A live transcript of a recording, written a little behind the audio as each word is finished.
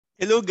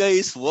Hello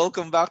guys,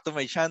 welcome back to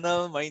my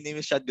channel. My name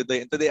is Shad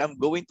Godoy and today I'm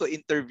going to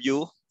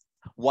interview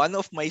one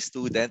of my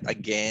student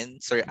again,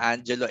 Sir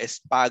Angelo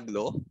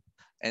Espaglo.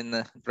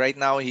 And right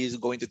now he's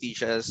going to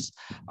teach us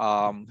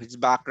his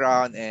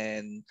background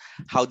and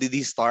how did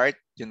he start,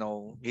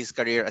 his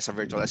career as a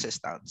virtual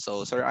assistant.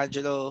 So Sir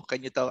Angelo,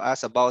 can you tell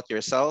us about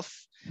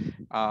yourself?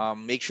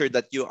 Make sure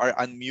that you are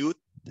unmute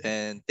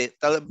and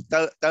tell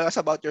us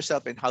about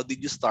yourself and how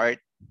did you start,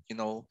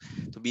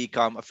 to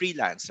become a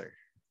freelancer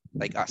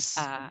like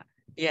us. Uh,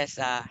 yes,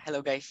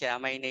 hello guys. Yeah,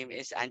 my name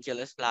is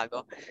Angelo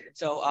Plago.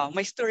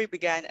 My story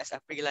began as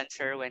a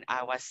freelancer when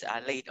I was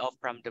laid off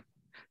from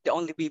the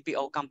only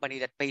BPO company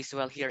that pays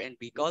well here in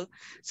Bicol.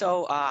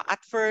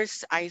 At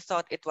first, I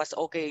thought it was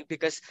okay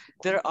because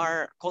there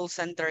are call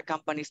center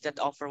companies that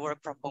offer work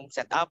from home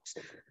setups.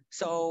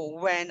 So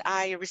when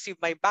I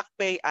received my back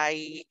pay,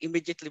 I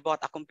immediately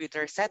bought a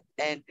computer set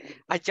and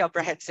a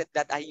Jabra headset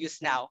that I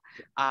use now.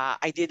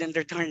 I didn't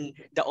return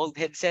the old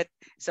headset.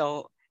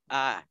 So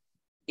uh,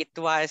 it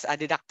was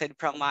deducted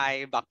from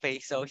my back pay.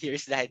 So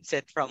here's the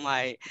headset from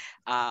my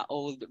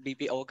old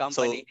BPO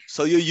So company.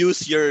 so you use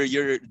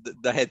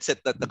the headset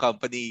that the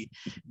company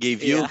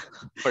gave you Yeah,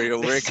 for your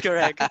that's work.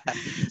 correct.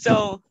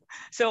 So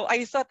so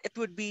I thought it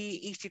would be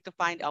easy to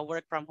find a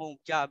work from home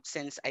job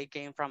since I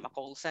came from a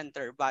call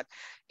center, but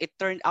it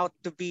turned out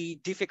to be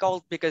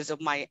difficult because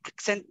of my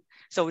accent.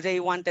 So they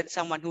wanted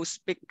someone who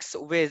speaks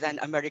with an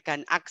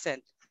American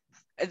accent.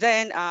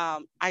 Then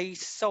I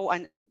saw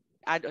an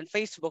ad on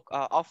Facebook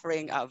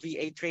offering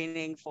VA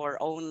training for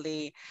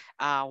only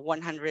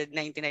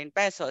 199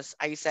 pesos.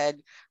 I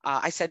said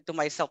to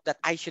myself that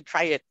I should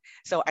try it.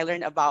 So I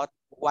learned about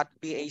what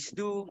VAs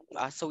do,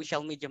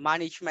 social media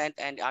management,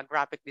 and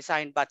graphic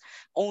design, but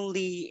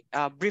only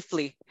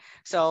briefly.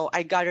 So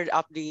I gathered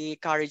up the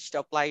courage to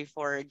apply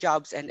for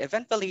jobs, and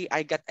eventually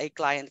I got a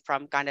client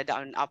from Canada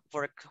on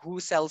Upwork who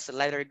sells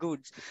leather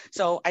goods.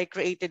 So I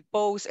created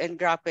posts and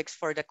graphics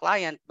for the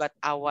client, but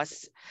I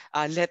was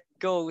let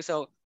go.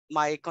 So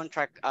my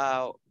contract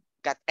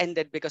got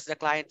ended because the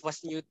client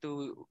was new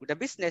to the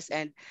business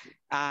and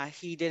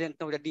he didn't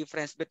know the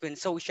difference between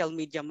social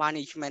media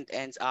management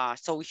and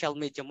social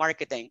media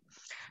marketing.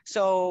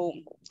 So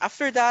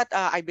after that,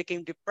 I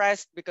became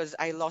depressed because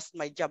I lost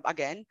my job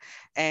again,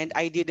 and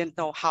I didn't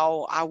know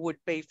how I would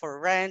pay for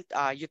rent,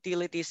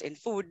 utilities, and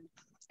food.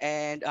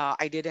 And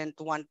I didn't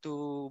want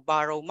to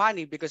borrow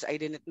money because I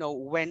didn't know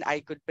when I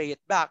could pay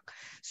it back.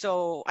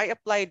 So I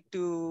applied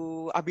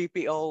to a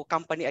BPO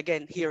company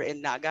again here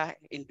in Naga,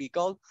 in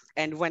Bicol,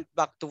 and went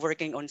back to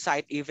working on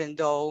site even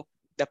though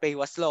the pay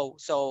was low.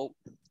 So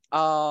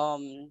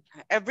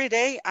every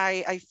day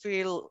I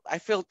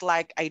felt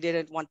like I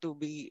didn't want to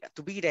be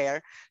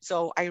there.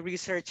 So I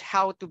researched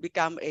how to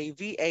become a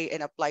VA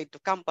and applied to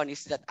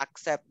companies that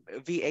accept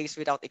VAs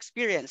without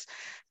experience.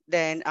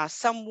 Then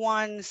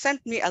someone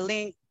sent me a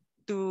link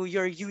to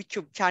your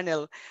YouTube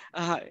channel,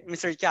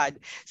 Mr. Chad.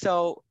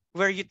 So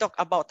where you talk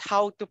about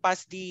how to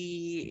pass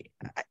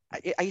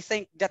I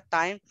think that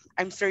time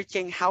I'm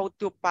searching how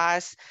to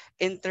pass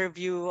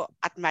interview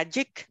at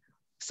Magic.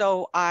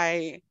 So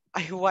I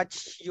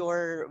watched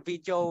your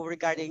video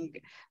regarding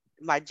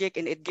Magic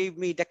and it gave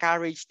me the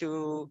courage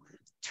to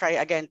try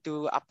again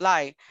to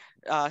apply.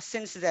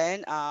 Since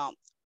then,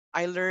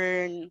 I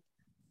learned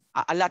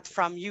a lot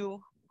from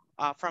you,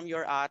 from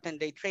your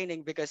 10-day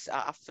training because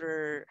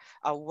after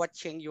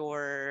watching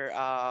your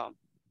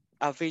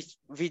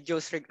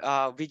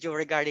video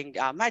regarding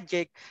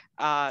Magic,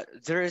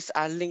 there's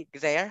a link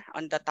there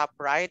on the top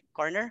right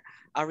corner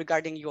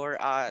regarding your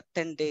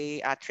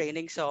 10-day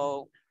training.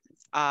 So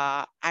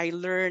I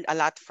learned a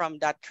lot from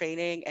that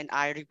training, and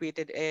I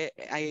repeated it.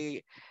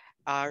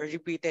 I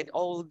repeated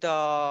all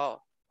the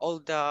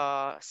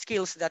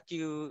skills that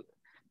you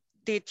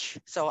teach.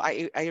 So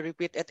I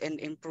repeat it and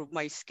improve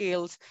my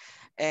skills.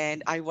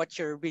 And I watch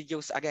your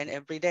videos again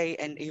every day.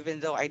 And even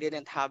though I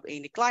didn't have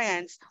any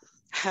clients,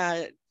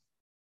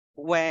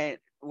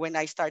 when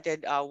I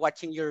started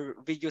watching your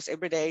videos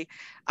every day,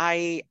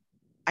 I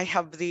I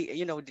have the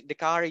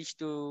courage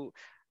to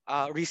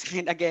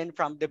resign again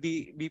from the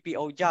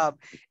BPO job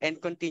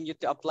and continue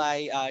to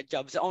apply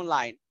jobs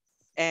online.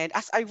 And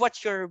as I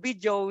watched your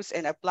videos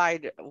and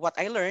applied what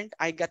I learned,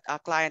 I got a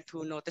client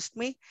who noticed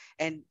me,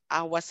 and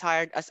I was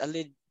hired as a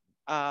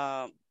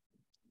uh,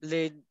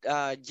 lead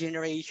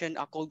generation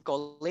cold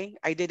calling.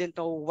 I didn't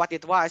know what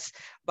it was,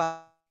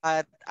 but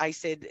I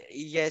said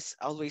yes,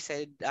 always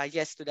said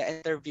yes to the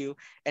interview,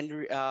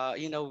 and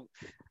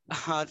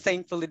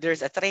thankfully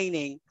there's a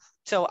training.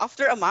 So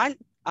after a month,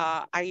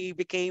 I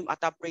became a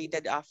top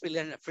rated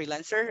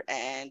freelancer,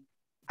 and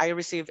I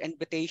received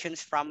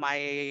invitations from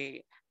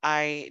my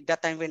I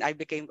that time when I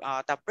became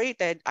top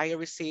rated, I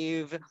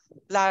received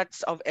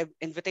lots of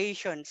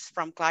invitations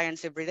from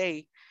clients every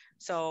day.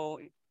 So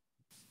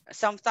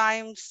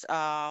sometimes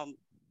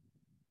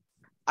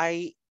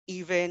I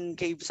even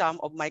gave some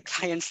of my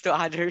clients to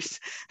others.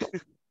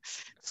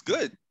 It's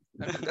good.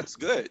 I mean, that's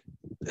good.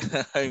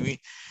 I mean,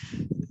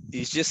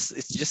 it's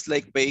just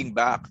like paying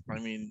back. I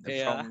mean,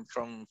 Yeah.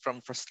 from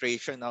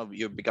frustration now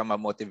you become a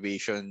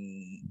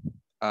motivation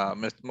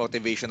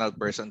motivational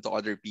person to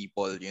other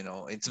people.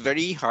 It's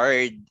very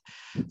hard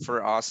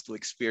for us to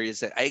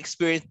experience it. I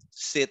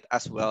experienced it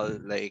as well,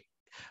 like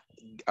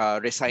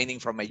resigning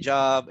from my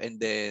job, and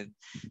then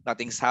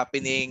nothing's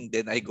happening,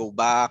 then I go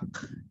back,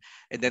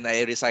 and then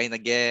I resign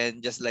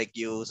again, just like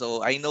you.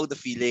 So I know the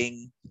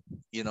feeling,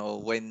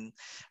 when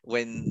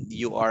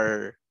you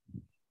are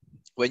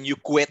when you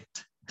quit.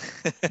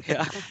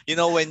 Yeah.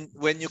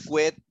 When you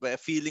quit, a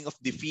feeling of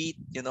defeat,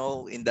 in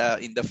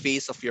the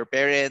face of your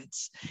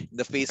parents, in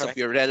the face of Correct.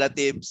 your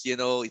relatives.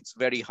 It's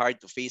very hard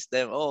to face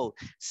them. Oh,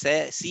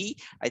 see,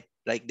 I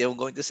like they were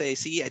going to say,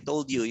 see, I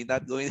told you, you're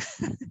not going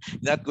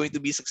not going to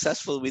be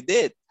successful with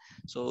it.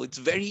 So it's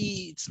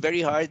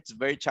very hard, it's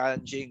very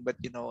challenging, but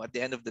at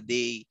the end of the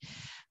day,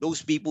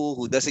 those people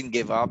who doesn't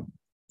give up,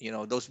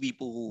 those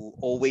people who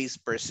always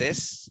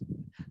persist,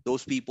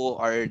 those people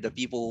are the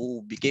people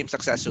who became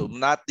successful,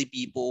 not the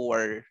people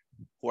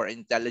who are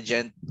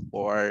intelligent,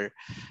 or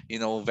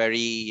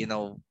very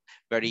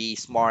very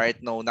smart.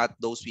 No, not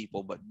those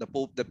people, but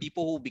the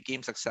people who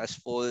became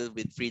successful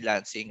with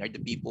freelancing are the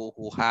people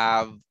who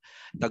have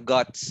the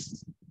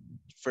guts.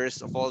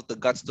 First of all, the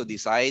guts to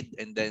decide,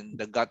 and then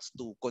the guts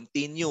to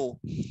continue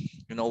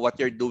what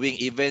you're doing,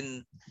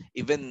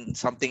 even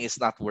something is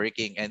not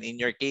working. And in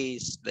your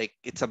case, like,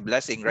 it's a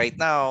blessing right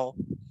now.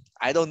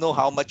 I don't know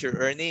how much you're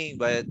earning,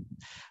 but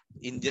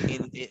in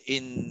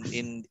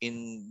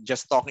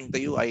just talking to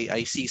you,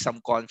 I see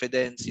some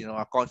confidence,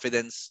 a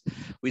confidence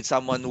with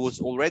someone who's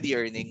already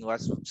earning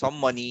was some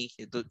money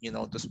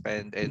to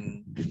spend,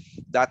 and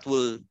that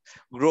will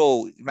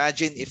grow.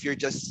 Imagine if you're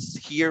just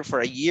here for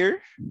a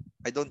year.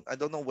 I don't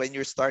know when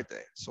you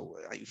started. So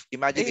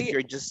imagine if Eh,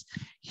 you're just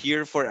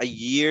here for a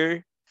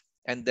year,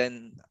 and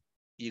then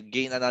you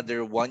gain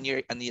another 1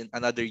 year and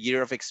another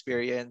year of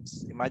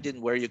experience.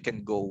 Imagine where you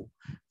can go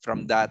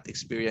from that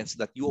experience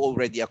that you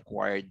already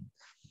acquired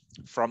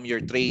from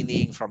your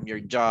training, from your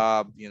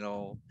job.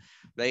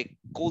 Like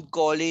cold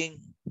calling,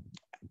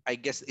 I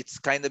guess it's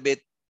kind of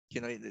bit,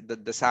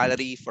 the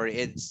salary for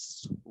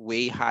it's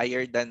way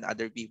higher than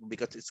other people,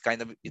 because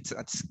it's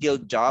a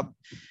skilled job,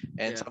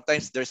 and yeah.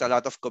 sometimes there's a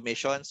lot of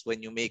commissions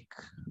when you make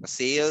a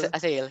It's sale. a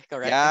sale,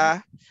 correct.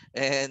 Yeah,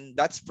 and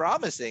that's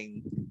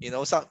promising.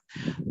 So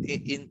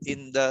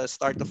in the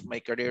start of my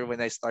career,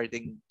 when I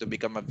starting to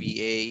become a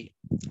VA,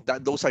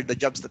 that those are the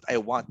jobs that I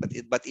want,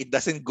 but it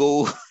doesn't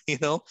go. you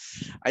know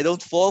I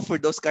don't fall for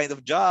those kind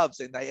of jobs,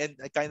 and I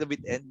kind of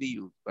bit envy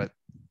you. But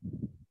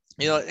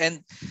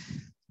and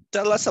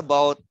tell us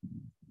about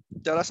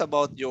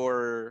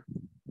your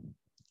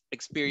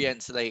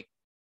experience. Like,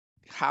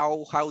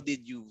 how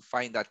did you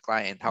find that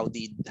client? How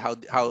did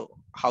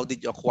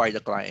you acquire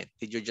the client?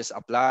 Did you just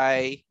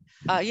apply,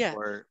 Yeah.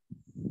 or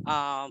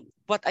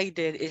What I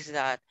did is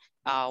that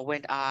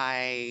when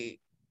I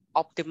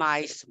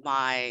optimized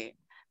my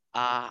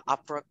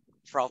Upwork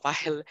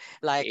profile,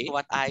 like okay?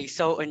 what I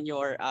saw on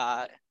your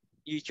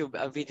YouTube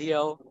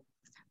video,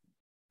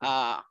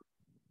 uh,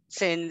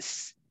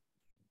 since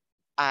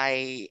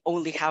I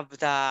only have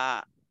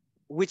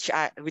which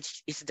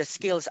is the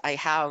skills I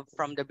have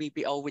from the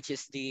BPO, which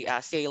is the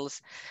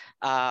sales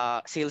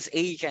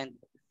agent.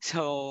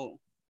 So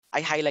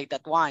I highlight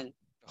that one,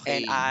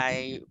 and Okay.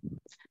 I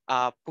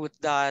put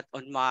that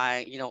on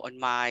my on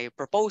my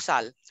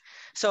proposal.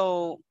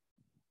 So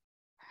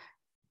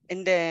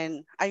and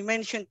then I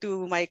mentioned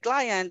to my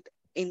client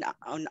in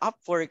on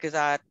Upwork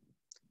that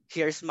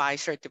here's my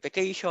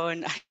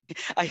certification.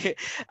 I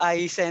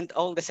I sent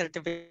all the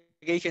certifications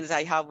I have when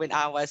I was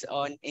on in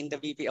the BPO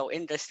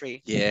industry.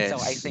 So I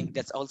think Yes. that's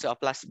also a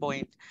plus point.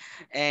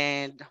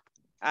 And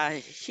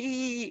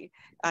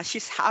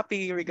she's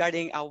happy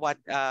regarding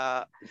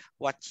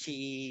what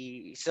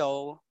she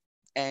saw,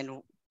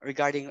 and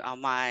regarding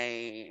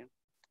my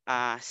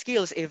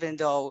skills, even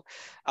though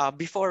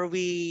before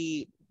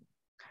we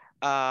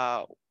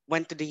uh,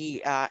 went to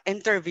the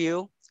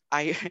interview,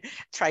 I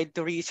tried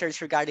to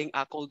research regarding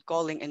cold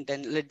calling and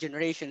then lead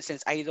generation,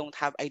 since I don't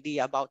have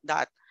idea about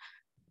that.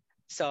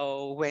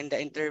 So when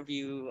the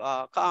interview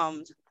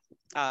comes,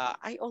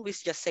 I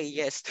always just say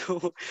yes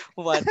to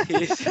what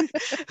he's,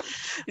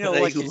 Like,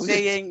 what he's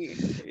saying.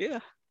 Yeah,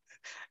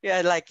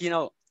 yeah, like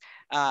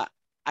uh,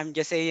 I'm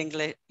just saying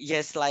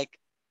yes, like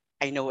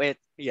I know it.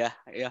 Yeah,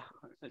 yeah,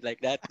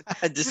 like that.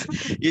 just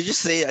you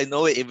just say I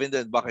know it, even in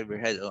the back of your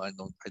head. Oh, I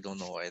don't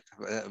know it.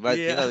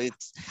 But Yeah,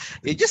 it's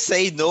you just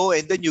say no,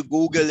 and then you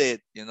Google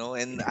it.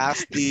 And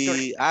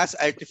correct. ask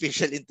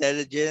artificial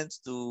intelligence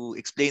to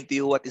explain to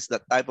you what is the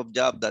type of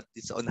job that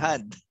is on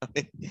hand.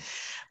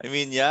 I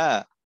mean,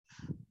 yeah,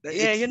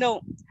 Yeah, it's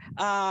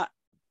uh,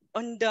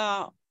 on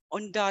the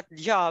on that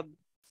job,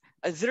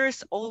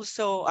 there's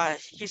also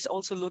she's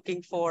also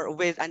looking for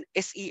with an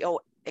SEO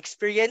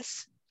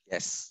experience.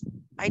 yes.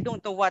 I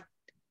don't know what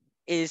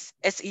is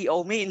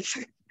SEO means,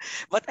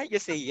 but I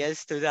just say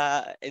yes to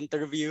the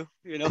interview.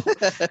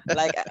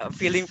 Like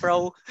feeling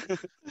pro.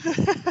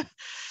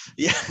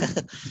 Yeah,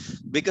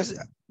 because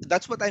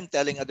that's what I'm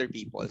telling other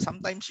people.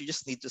 Sometimes you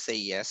just need to say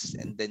yes,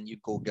 and then you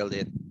Google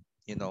it.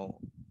 you know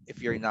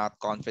if you're not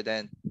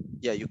confident,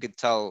 yeah, you could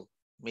tell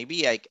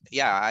maybe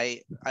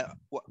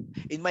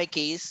in my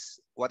case,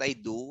 what I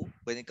do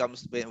when it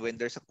comes when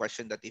there's a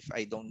question that if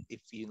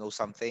you know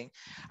something,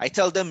 I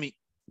tell them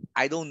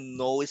I don't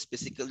know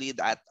specifically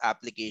that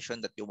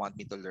application that you want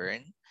me to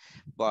learn,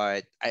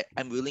 but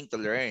I'm willing to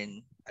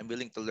learn. I'm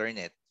willing to learn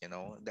it,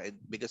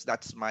 because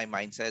that's my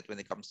mindset when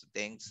it comes to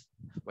things.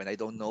 When I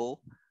don't know,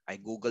 I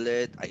Google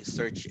it, I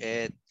search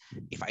it.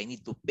 If I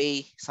need to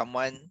pay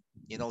someone,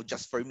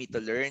 just for me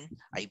to learn,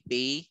 I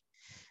pay.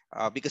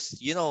 Because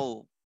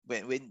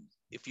when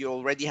if you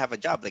already have a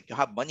job, like you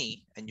have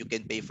money and you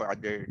can pay for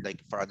other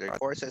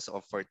courses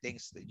or for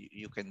things that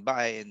you can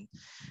buy, and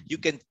you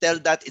can tell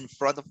that in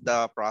front of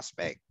the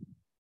prospect.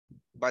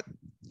 But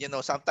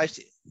sometimes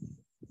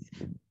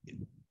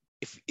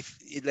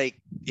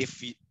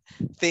if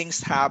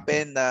things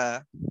happen,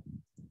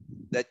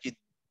 that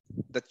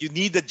you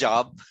need a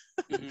job,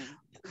 Hmm.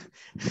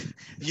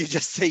 you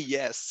just say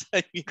yes.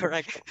 I mean,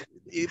 Correct.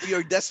 if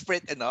you're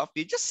desperate enough,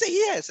 you just say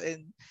yes,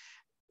 and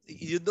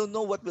you don't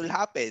know what will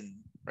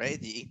happen, right?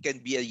 It can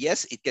be a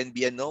yes, it can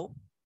be a no,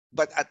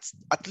 but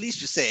at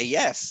least you say a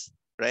yes,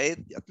 right?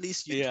 At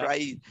least you Yeah.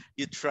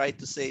 try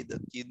to say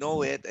that you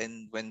know it,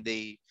 and when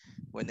they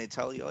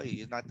tell you, oh,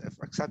 you're not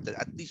accepted,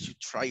 at least you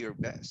try your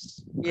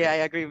best, Yeah,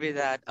 right? I agree with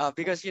that.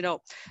 Because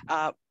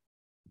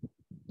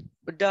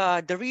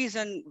uh, the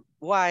reason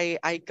why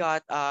I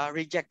got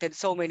rejected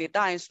so many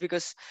times,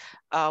 because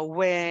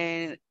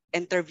when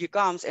interview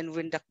comes and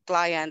when the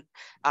client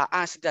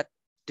asks that,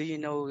 do you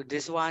know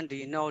this one? Do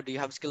you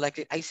have skill like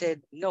it? I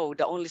said no.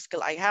 The only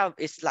skill I have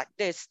is like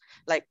this,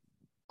 like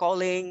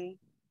calling.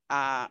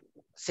 Uh,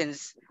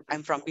 since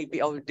I'm from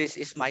BPO, this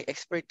is my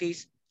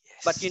expertise.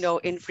 But Yes.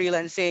 in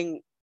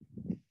freelancing,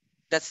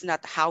 that's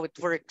not how it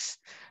works.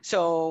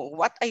 So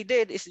what I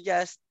did is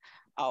just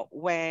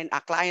when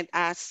a client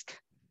asks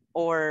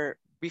or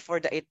before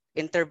the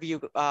interview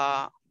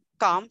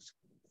comes,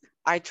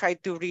 I try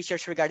to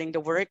research regarding the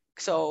work.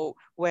 So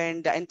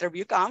when the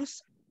interview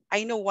comes,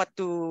 I know what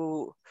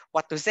to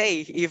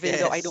say, even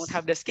though I don't Yes.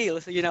 have the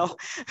skills. You know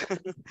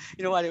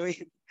what I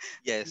mean.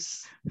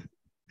 Yes.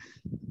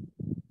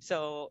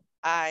 So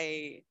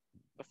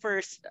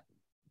first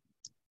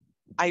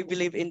I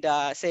believe in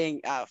the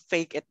saying,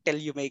 "Fake it till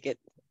you make it."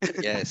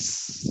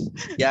 Yes.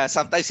 Yeah,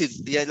 sometimes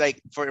like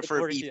for It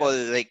for works, people,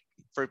 yeah.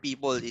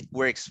 it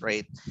works,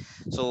 right?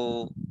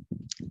 So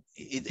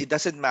it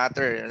doesn't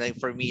matter, like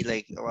for me,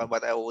 like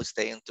what I always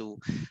say to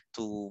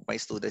my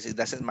students, it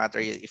doesn't matter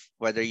if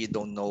whether you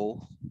don't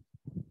know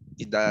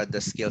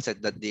the skill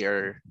set that they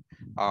are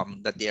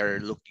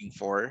looking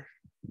for,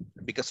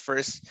 because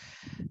first,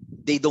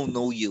 they don't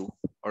know you.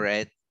 All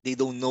right, they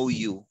don't know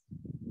you.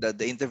 The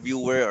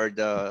interviewer or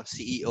the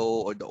CEO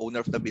or the owner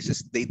of the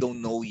business, they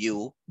don't know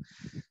you.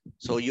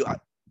 So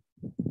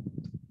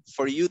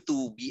for you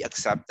to be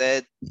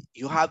accepted,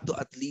 you have to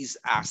at least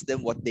ask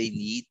them what they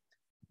need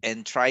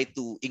and try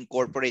to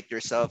incorporate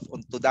yourself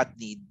onto that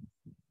need,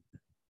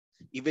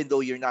 even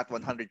though you're not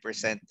 100%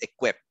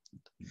 equipped.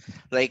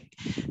 Like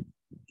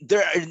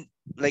there are,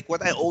 like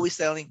what I always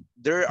telling,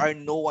 there are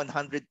no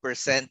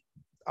 100%.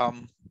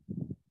 Um,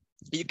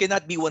 you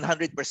cannot be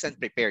 100%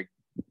 prepared.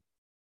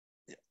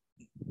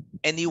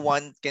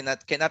 Anyone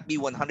cannot be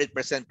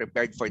 100%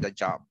 prepared for the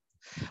job.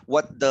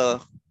 What the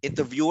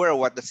interviewer or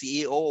what the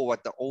CEO or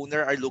what the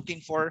owner are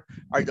looking for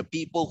are the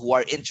people who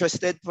are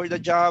interested for the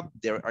job.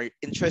 They are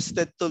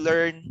interested to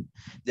learn.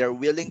 They're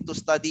willing to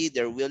study.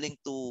 They're willing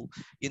to,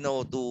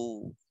 to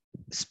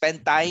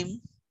spend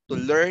time to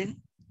learn,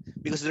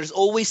 because there's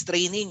always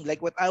training.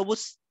 Like what I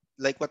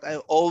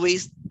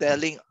always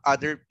telling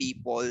other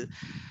people,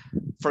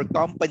 for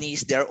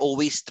companies, they're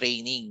always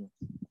training.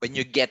 When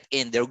you get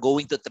in, they're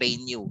going to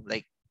train you.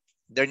 Like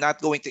they're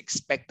not going to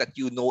expect that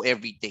you know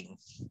everything.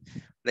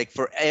 Like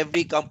for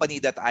every company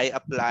that I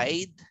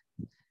applied,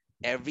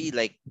 every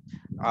like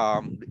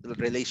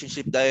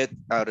relationship diet,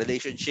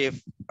 relationship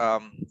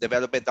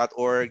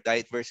development.org,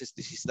 diet versus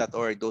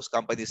disease.org, those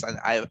companies and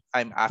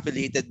I'm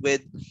affiliated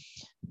with,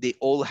 they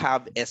all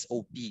have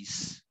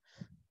SOPs,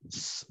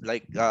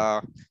 like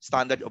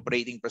standard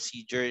operating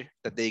procedure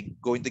that they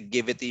going to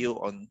give it to you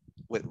on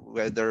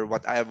whether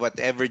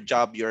whatever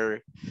job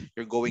you're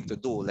going to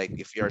do. Like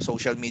if you're a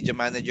social media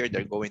manager,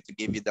 they're going to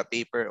give you the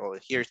paper, or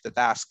here's the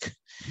task,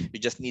 you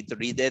just need to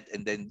read it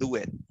and then do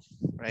it,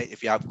 right?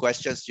 If you have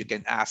questions, you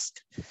can ask.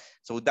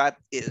 So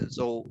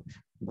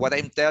what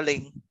I'm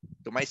telling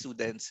to my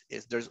students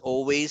is there's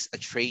always a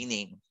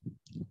training.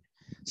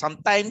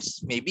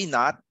 Sometimes maybe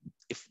not,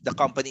 if the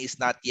company is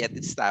not yet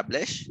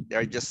established,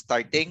 they're just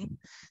starting,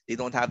 they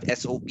don't have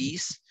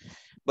SOPs,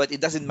 but it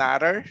doesn't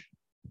matter.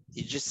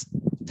 You just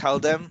tell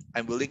them,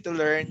 I'm willing to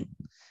learn.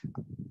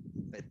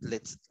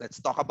 Let's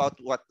talk about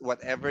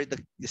whatever the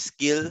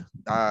skill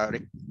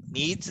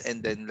needs,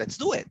 and then let's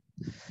do it.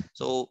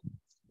 So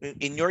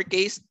in your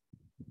case,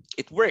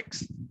 it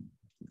works.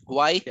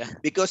 Why? Yeah.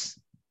 Because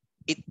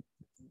it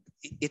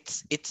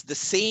it's the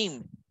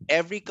same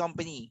every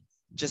company,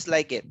 just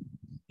like it.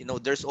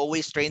 There's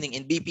always training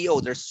in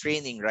BPO. There's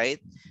training, right?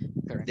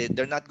 Correct.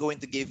 They're not going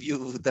to give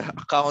you the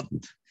account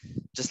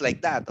just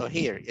like that. Oh,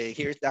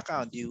 here's the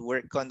account. You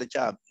work on the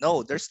job.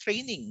 No, there's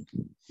training.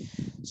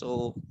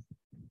 So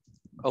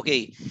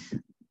okay,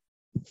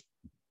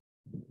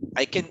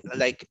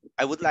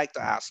 I would like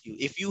to ask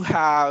you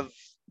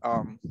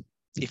um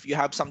if you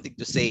have something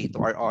to say to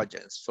our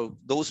audience. So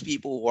those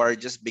people who are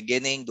just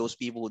beginning, those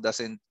people who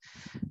doesn't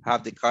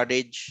have the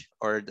courage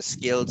or the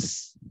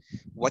skills,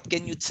 what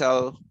can you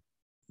tell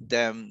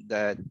them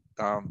that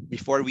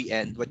before we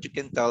end, what you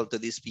can tell to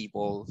these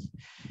people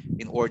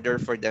in order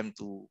for them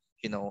to,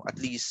 at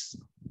least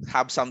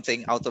have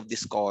something out of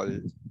this call?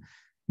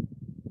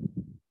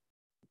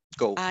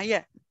 Go.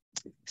 Yeah.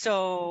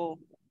 So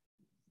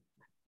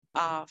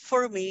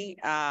for me,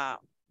 I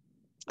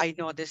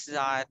noticed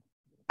that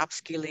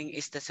upskilling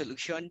is the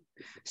solution.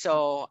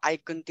 So I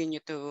continue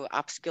to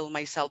upskill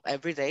myself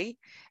every day.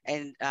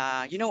 And,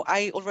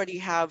 I already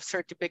have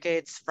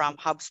certificates from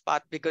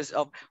HubSpot because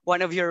of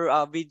one of your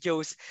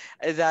videos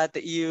that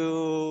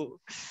you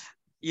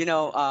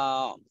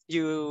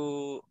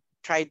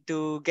tried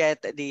to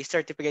get the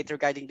certificate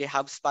regarding the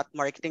HubSpot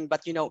marketing,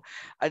 but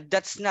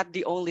that's not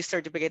the only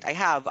certificate I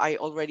have. I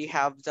already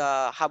have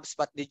the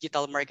HubSpot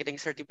digital marketing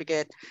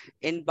certificate,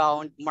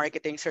 inbound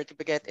marketing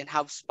certificate, and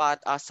HubSpot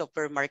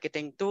software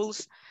marketing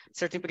tools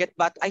certificate,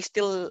 but I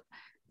still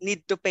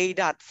need to pay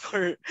that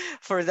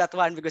for that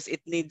one because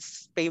it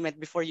needs payment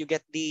before you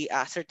get the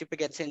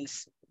certificate,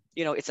 since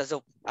it's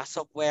a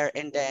software.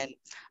 And then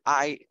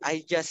I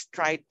just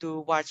tried to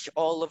watch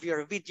all of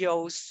your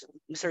videos,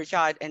 Mr.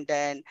 Chad, and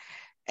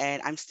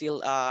I'm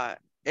still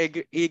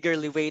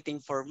eagerly waiting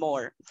for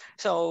more.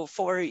 So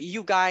for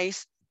you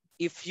guys,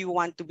 if you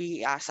want to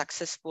be a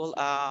successful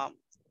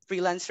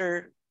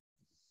freelancer,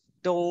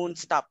 don't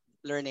stop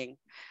learning.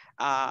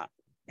 Uh,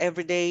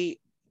 every day,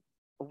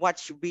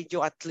 watch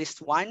video at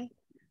least one.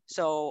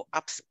 So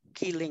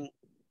upskill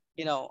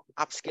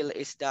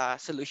is the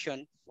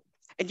solution.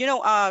 And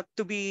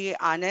to be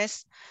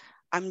honest,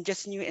 I'm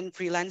just new in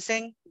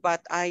freelancing,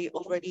 but I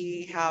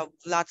already have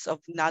lots of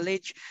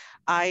knowledge.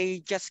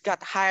 I just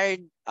got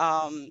hired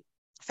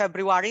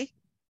February.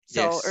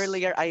 So Yes.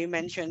 earlier I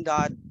mentioned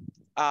that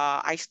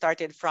I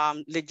started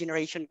from lead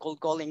generation cold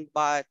calling,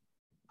 but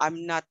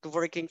I'm not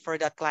working for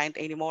that client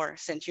anymore,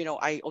 since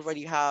I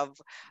already have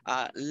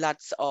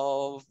lots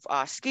of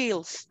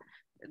skills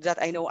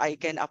that I know I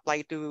can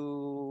apply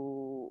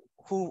who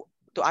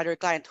to other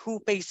client who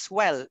pays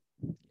well.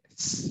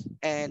 Yes.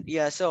 And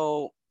yeah,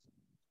 so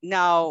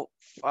now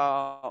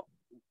uh,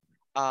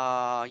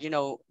 uh, you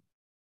know,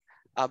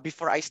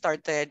 before I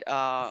started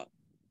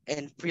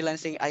in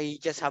freelancing, I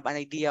just have an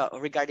idea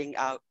regarding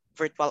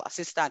virtual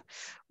assistant.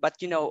 But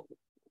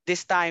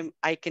this time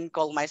I can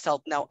call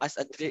myself now as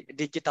a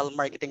digital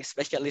marketing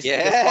specialist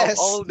because of Yes.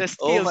 all the Oh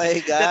skills my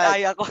that God. I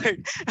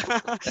acquired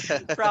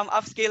from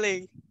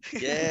upskilling.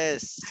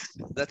 Yes.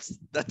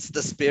 That's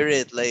the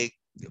spirit. Like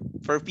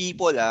for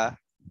people,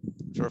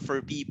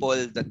 for people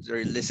that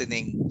are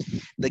listening,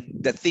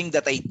 the thing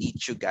that I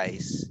teach you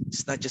guys,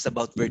 it's not just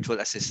about virtual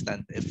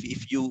assistant.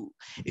 If you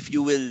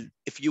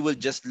will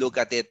just look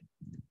at it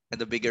in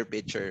the bigger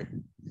picture,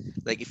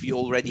 like if you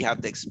already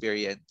have the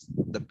experience,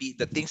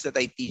 the things that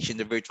I teach in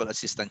the virtual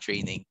assistant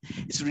training,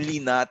 it's really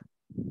not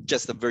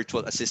just the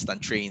virtual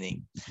assistant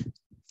training.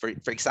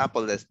 For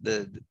example,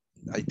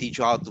 I teach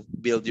you how to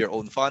build your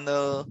own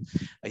funnel.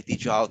 I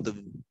teach you how to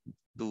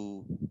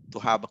to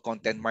have a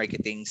content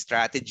marketing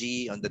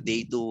strategy on the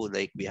day two.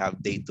 Like we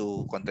have day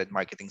two content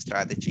marketing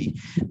strategy.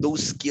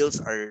 Those skills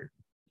are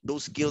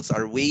those skills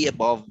are way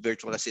above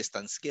virtual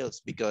assistant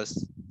skills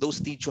because those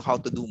teach you how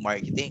to do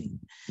marketing.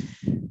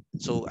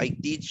 So I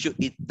teach you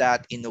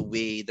that in a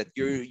way that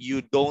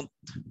you don't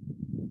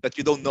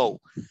know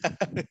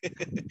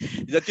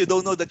that you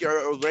don't know that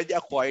you're already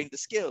acquiring the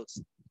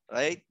skills,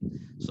 right?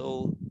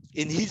 So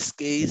in his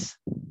case,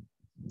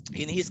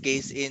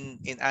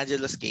 in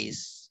Angelo's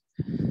case,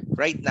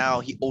 right now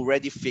he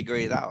already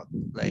figured it out.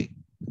 Like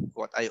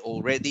what I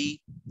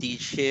already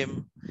teach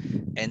him,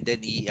 and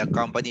then he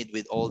accompanied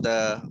with all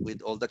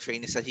the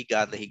trainings that he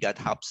got. Like he got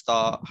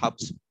HubSpot,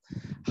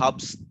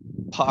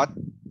 HubSpot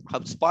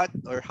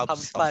or HubSpot.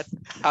 HubStuff,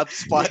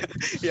 HubSpot. Yeah,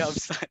 yeah,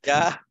 HubSpot.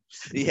 Yeah,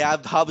 we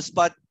have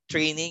HubSpot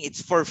training.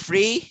 It's for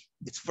free.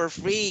 It's for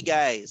free,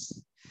 guys.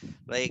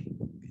 Like,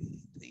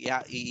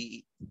 yeah,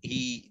 he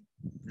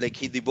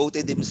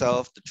devoted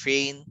himself to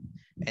train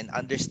and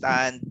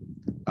understand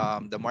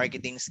the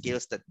marketing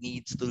skills that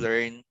needs to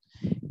learn,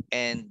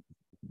 and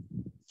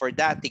for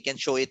that he can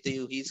show it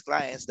to his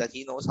clients that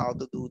he knows how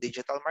to do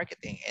digital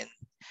marketing. And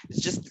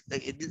it's just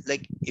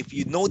like if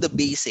you know the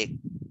basic,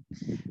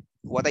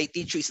 what I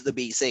teach you is the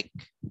basic.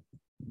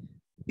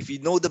 If you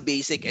know the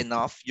basic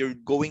enough, you're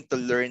going to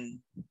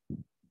learn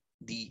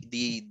the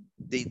the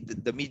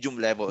the medium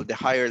level, the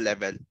higher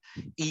level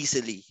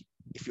easily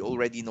if you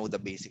already know the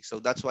basics. So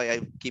that's why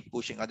I keep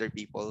pushing other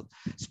people,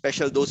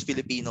 especially those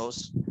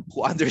Filipinos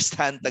who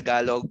understand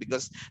Tagalog,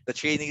 because the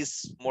training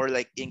is more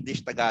like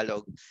English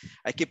Tagalog.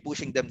 I keep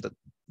pushing them to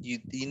you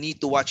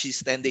need to watch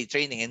this 10-day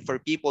training. And for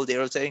people,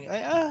 they're all saying,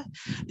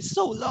 it's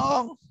so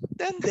long,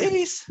 10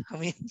 days. I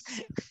mean,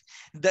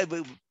 that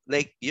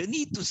Like, you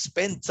need to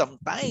spend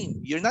some time.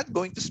 You're not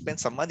going to spend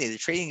some money.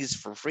 The training is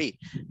for free.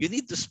 You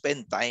need to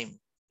spend time.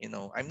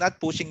 I'm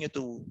not pushing you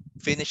to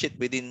finish it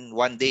within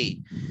one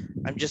day.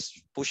 I'm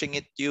just pushing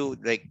it you,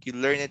 like, you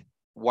learn it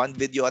one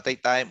video at a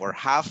time or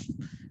half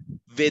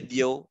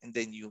video, and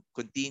then you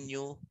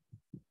continue,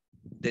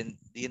 then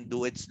you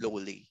do it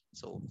slowly.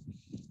 So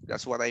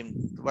that's what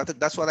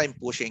I'm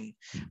pushing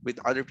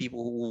with other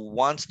people who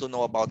wants to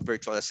know about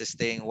virtual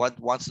assisting, what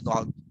wants to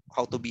know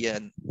how to be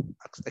an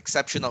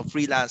exceptional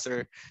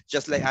freelancer,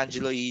 just like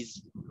Angelo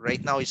is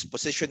right now. Is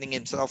positioning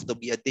himself to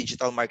be a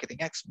digital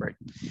marketing expert,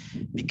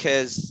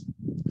 because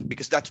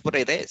that's what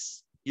it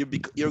is.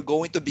 You're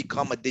going to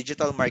become a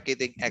digital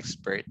marketing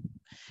expert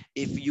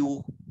if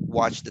you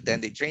watch the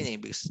 10-day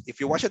training. Because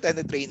if you watch a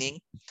 10-day training,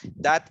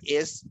 that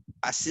is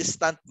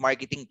assistant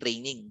marketing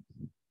training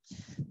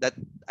that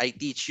I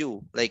teach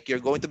you. Like, you're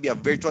going to be a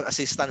virtual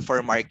assistant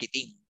for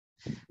marketing.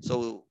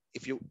 So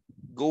if you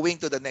going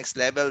to the next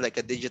level, like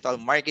a digital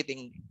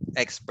marketing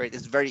expert,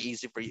 it's very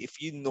easy for you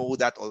if you know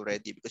that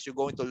already, because you're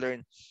going to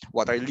learn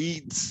what are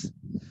leads,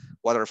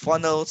 what are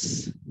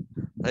funnels,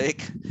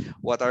 like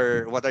what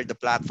are the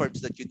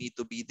platforms that you need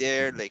to be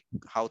there, like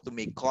how to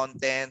make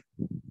content,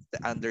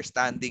 the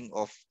understanding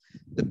of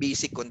the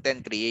basic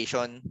content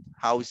creation,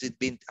 how is it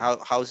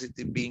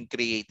being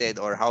created,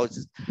 or how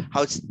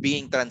it's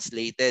being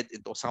translated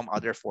into some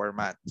other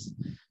formats.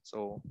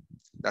 So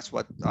that's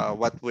what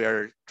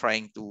we're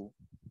trying to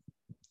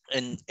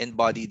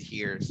embodied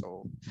here.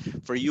 So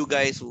for you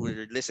guys who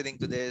are listening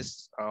to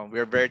this,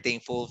 we're very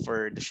thankful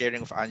for the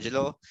sharing of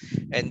Angelo.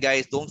 And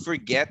guys, don't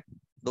forget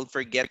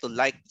to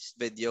like this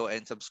video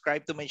and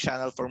subscribe to my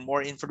channel for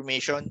more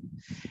information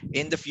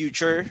in the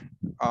future.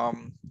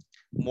 um,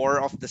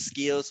 More of the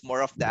skills,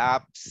 more of the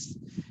apps,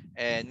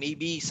 and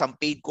maybe some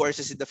paid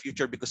courses in the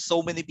future, because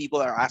so many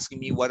people are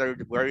asking me where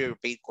are your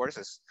paid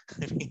courses.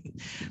 I mean,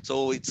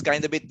 so we're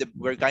kind of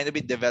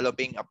bit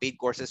developing a paid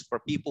courses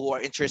for people who are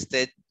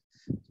interested,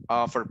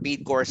 for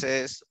paid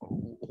courses,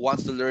 who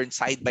wants to learn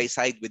side by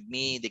side with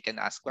me. They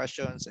can ask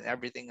questions and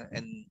everything,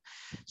 and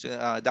so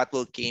that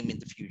will came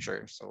in the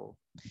future. So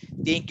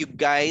thank you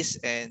guys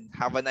and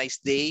have a nice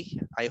day.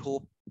 I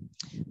hope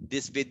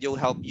this video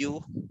helped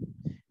you,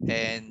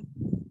 and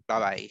bye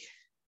bye.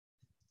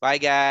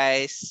 Bye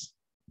guys.